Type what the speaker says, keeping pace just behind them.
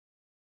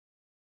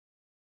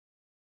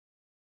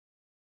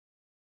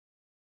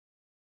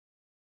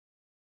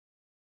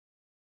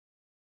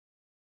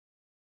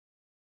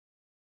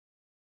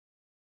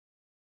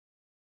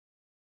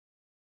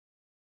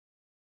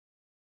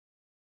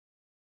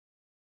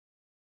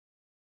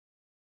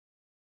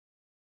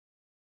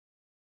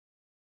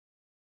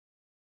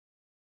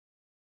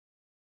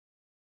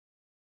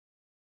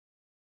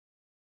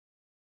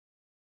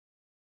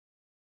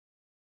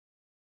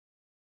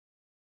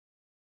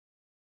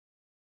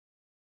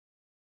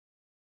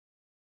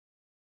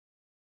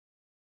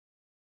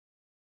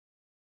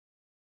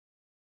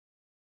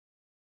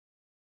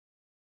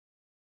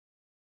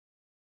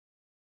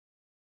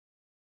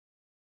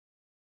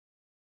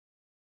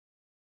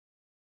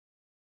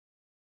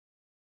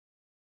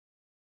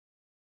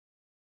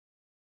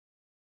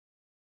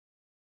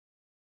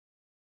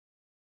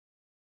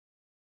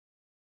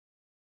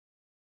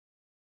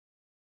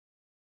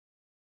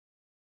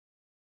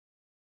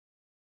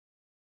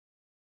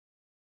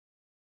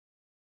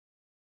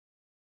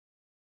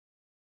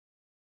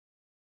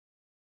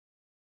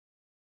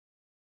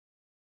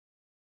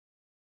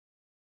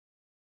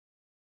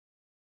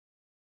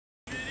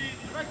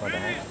My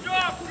bad.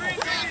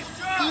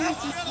 He was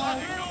just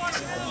like,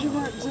 you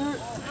weren't dirt.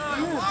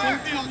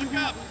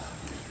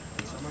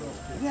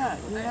 Yeah,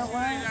 you know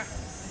what? Yeah.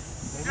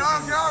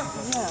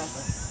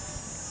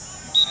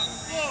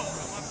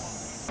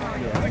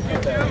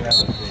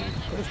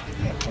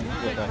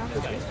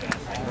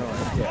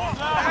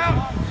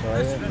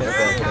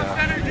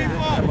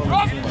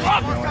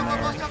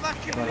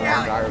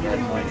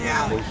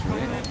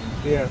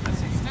 Yeah.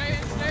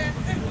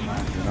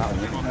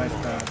 Nice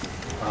pass.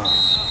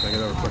 Take it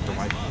over quick for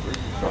Mike.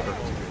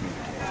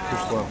 Too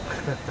slow.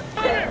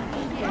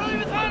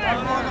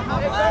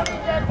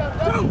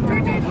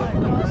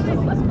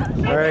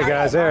 All right,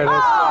 guys, there it is.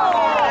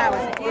 That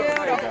was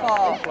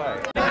beautiful.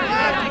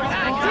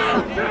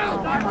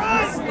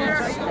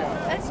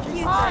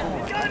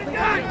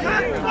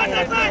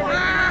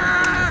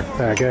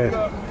 Yeah, good.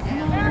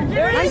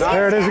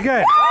 There it is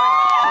again.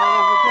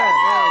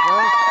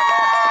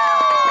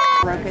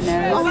 Broken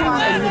nose,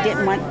 and he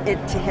didn't want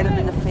it to hit him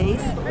in the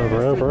face.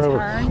 Over.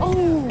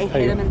 Oh, it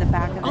hit him in the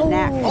back of the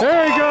neck.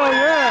 There you go,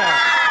 yeah.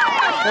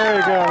 There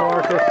you go,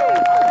 Marcus.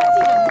 That's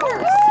even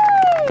worse.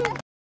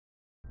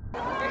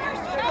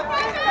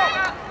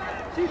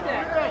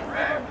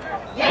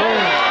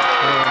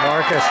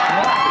 Marcus.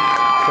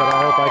 Said, I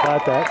hope I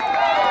got that.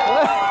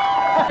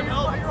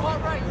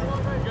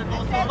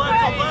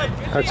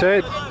 That's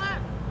it.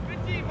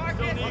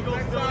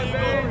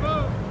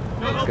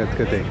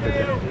 Good day. Good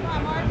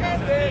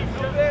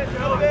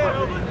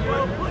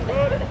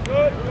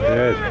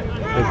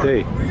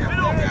day.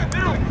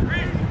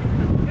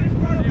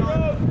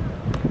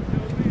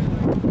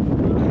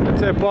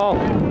 That's it, Paul.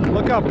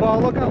 Look up, Paul.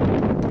 Look up.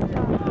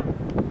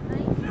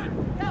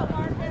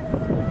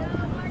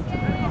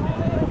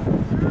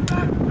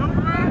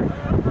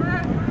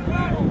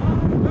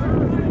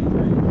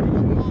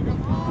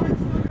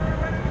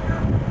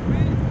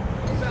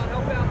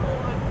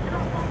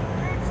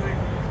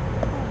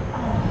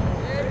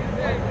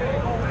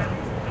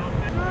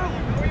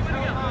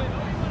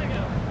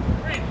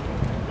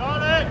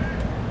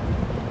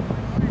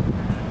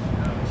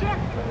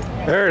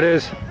 There it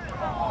is.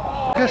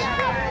 Yes.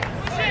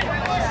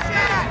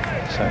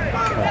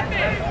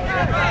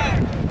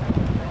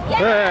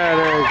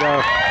 There you go.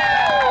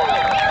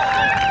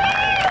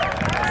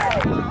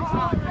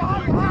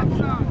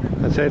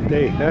 That's it, D.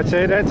 That's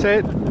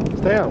it.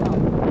 Stay on.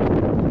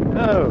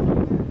 No.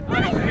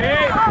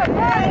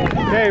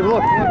 Hey,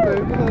 look.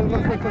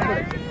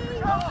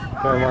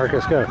 Go,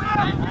 Marcus, go.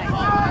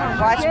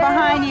 Watch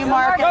behind you,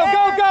 Marcus.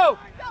 Go!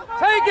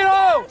 Take it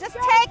home! Just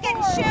take it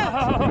and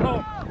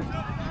shoot.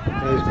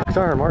 He's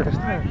turn, Marcus.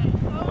 Turn.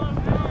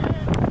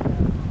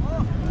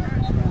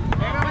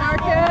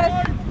 Marcus.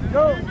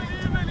 Go!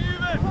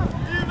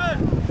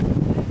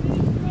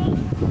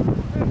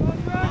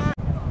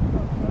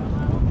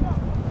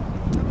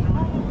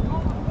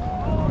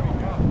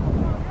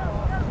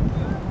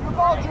 Good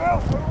ball, Drew!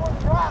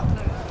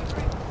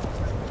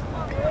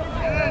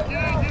 Get in,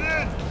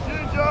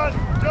 John!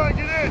 John,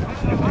 get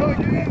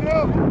in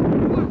now!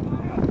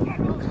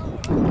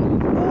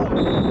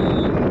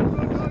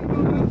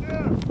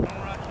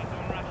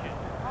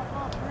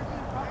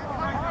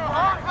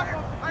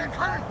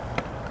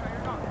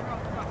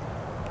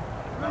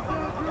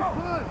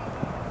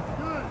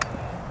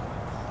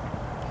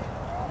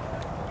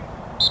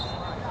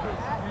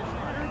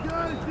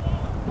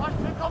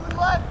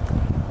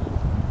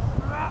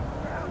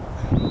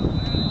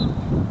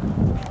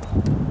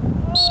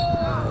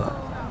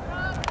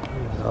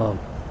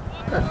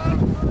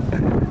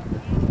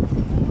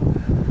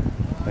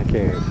 I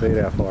can't even see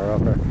that far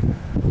up there.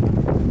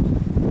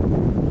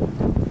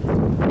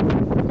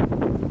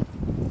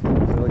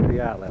 So look at the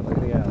outlet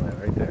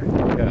right there.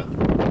 Go.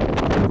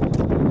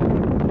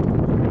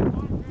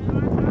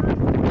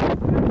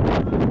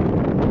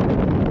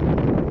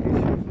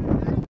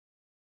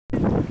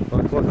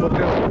 Look.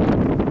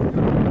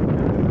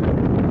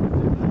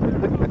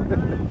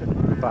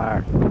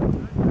 Fire.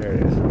 There it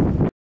is.